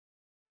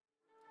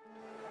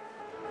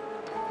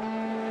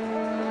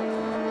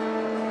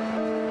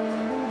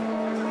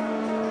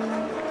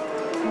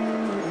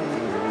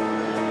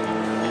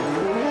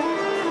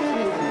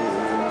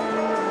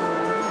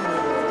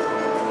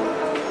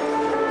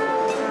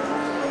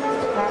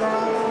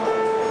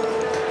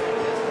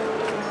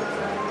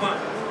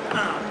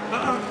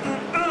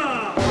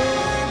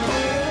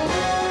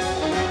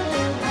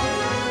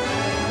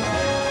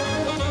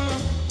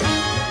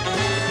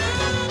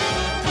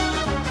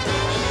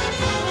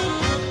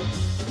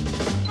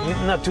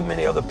Not too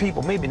many other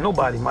people, maybe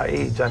nobody my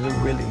age, I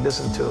didn't really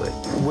listen to it.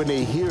 When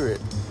they hear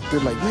it, they're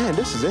like, man,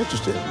 this is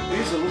interesting.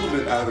 It's a little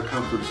bit out of the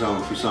comfort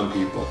zone for some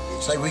people.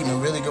 It's like reading a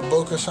really good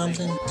book or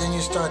something. Then you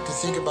start to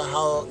think about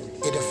how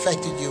it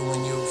affected you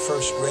when you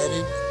first read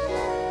it.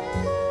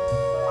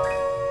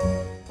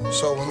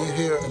 So when you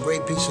hear a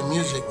great piece of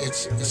music,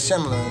 it's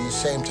similar in the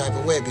same type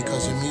of way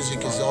because the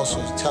music is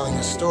also telling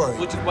a story.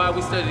 Which is why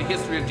we study the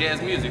history of jazz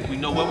music. We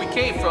know where we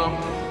came from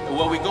and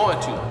where we're going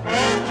to.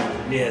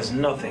 There's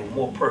nothing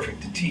more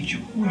perfect to teach you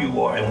who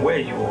you are and where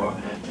you are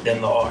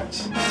than the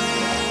arts. The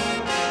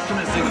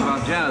funny thing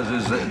about jazz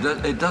is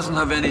that it doesn't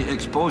have any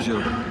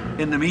exposure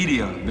in the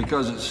media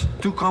because it's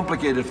too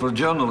complicated for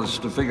journalists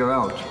to figure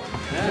out.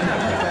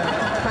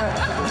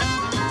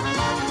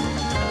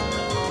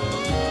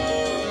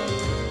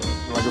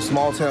 Like a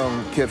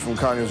small-town kid from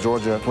Conyers,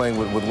 Georgia, playing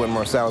with Wynton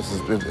Marsalis,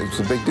 it's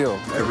a big deal.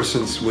 Ever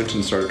since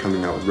Wynton started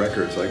coming out with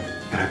records, and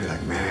I'd be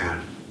like,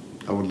 man,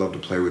 I would love to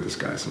play with this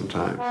guy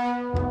sometime.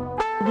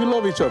 We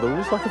love each other.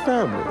 It's like a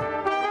family.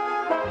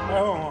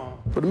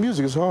 But the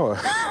music is hard.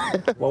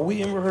 While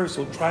we in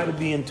rehearsal, try to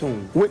be in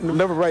tune. Wynton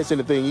never writes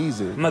anything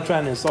easy. I'm not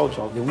trying to insult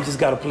y'all, we just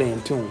gotta play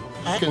in tune.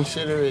 I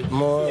consider it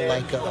more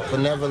like a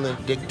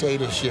benevolent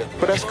dictatorship.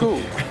 But that's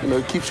cool. You know,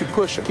 it keeps you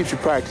pushing, keeps you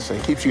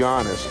practicing, keeps you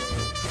honest.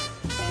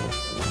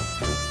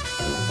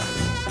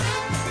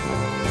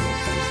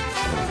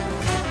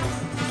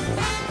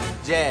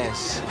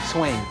 Jazz,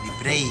 swing.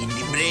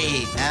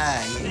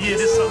 Yeah,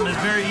 this is something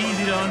that's very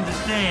easy to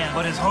understand,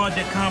 but it's hard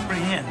to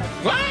comprehend.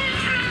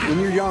 When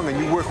you're young and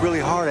you work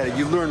really hard at it,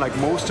 you learn like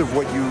most of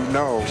what you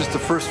know just the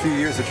first few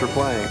years that you're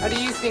playing. How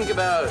do you think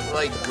about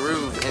like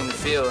groove and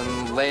feel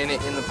and laying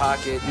it in the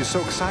pocket? You're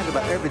so excited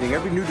about everything,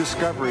 every new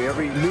discovery,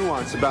 every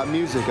nuance about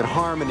music and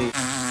harmony.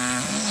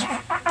 It's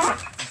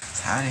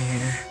out of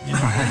here.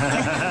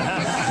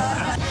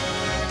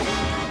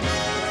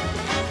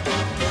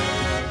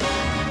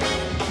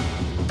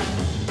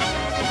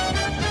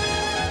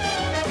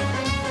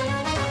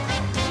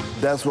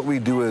 That's what we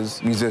do as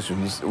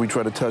musicians. We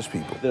try to touch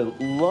people. The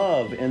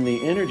love and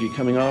the energy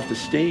coming off the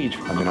stage.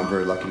 I mean, I'm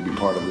very lucky to be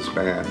part of this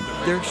band.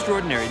 They're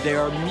extraordinary. They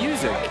are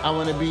music. I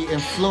want to be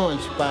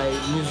influenced by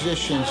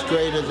musicians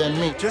greater than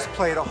me. Just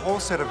played a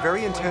whole set of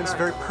very intense,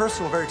 very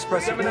personal, very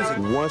expressive music.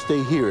 Once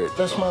they hear it,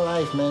 That's my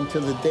life, man,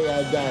 till the day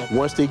I die.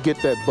 once they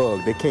get that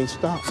bug, they can't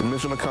stop. It's a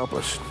mission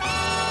accomplished.